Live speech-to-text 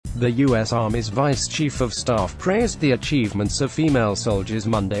The U.S. Army's Vice Chief of Staff praised the achievements of female soldiers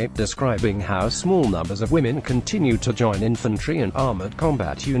Monday, describing how small numbers of women continue to join infantry and armored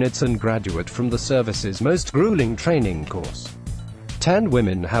combat units and graduate from the service's most grueling training course. 10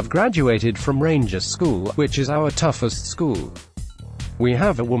 women have graduated from Ranger School, which is our toughest school. We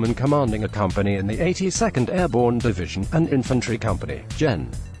have a woman commanding a company in the 82nd Airborne Division, an infantry company, Gen.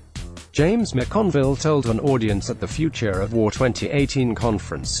 James McConville told an audience at the Future of War 2018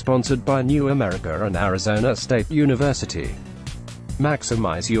 conference sponsored by New America and Arizona State University.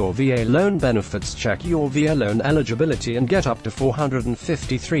 Maximize your VA loan benefits. Check your VA loan eligibility and get up to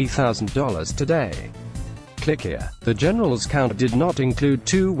 $453,000 today. Click here. The general's count did not include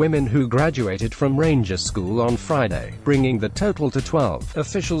 2 women who graduated from Ranger School on Friday, bringing the total to 12,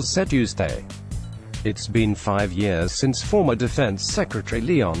 officials said Tuesday. It's been 5 years since former Defense Secretary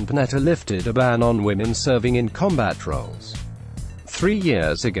Leon Panetta lifted a ban on women serving in combat roles. 3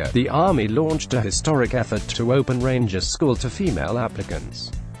 years ago, the Army launched a historic effort to open Ranger School to female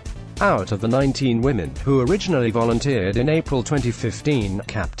applicants. Out of the 19 women who originally volunteered in April 2015,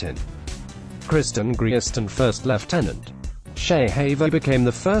 Captain Kristen Griest and First Lieutenant Shay Haver became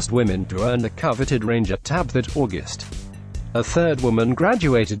the first women to earn the coveted Ranger tab that August. A third woman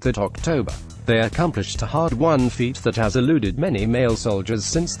graduated that October. They accomplished a hard-won feat that has eluded many male soldiers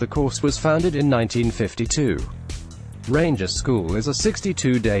since the course was founded in 1952. Ranger School is a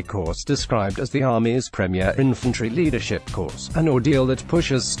 62-day course described as the Army's premier infantry leadership course, an ordeal that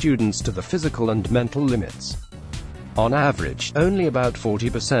pushes students to the physical and mental limits. On average, only about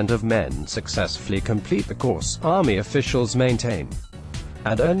 40% of men successfully complete the course, Army officials maintain.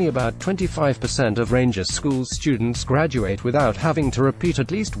 And only about 25% of Ranger School students graduate without having to repeat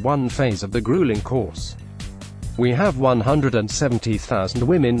at least one phase of the grueling course. We have 170,000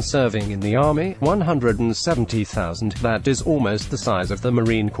 women serving in the Army, 170,000, that is almost the size of the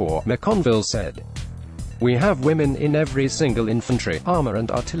Marine Corps, McConville said. We have women in every single infantry, armor and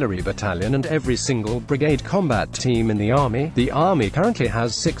artillery battalion and every single brigade combat team in the Army. The Army currently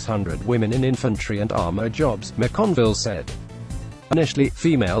has 600 women in infantry and armor jobs, McConville said. Initially,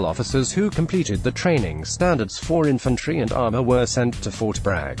 female officers who completed the training standards for infantry and armor were sent to Fort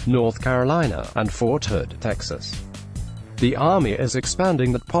Bragg, North Carolina, and Fort Hood, Texas. The Army is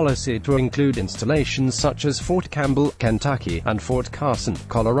expanding that policy to include installations such as Fort Campbell, Kentucky, and Fort Carson,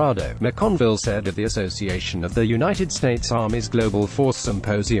 Colorado, McConville said at the Association of the United States Army's Global Force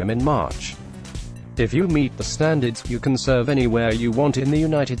Symposium in March. If you meet the standards, you can serve anywhere you want in the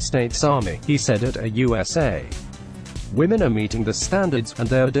United States Army, he said at a USA. Women are meeting the standards, and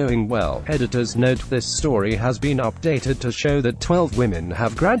they're doing well. Editors note this story has been updated to show that 12 women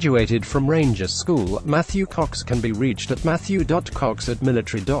have graduated from Ranger School. Matthew Cox can be reached at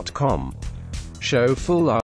matthew.cox@military.com. Show full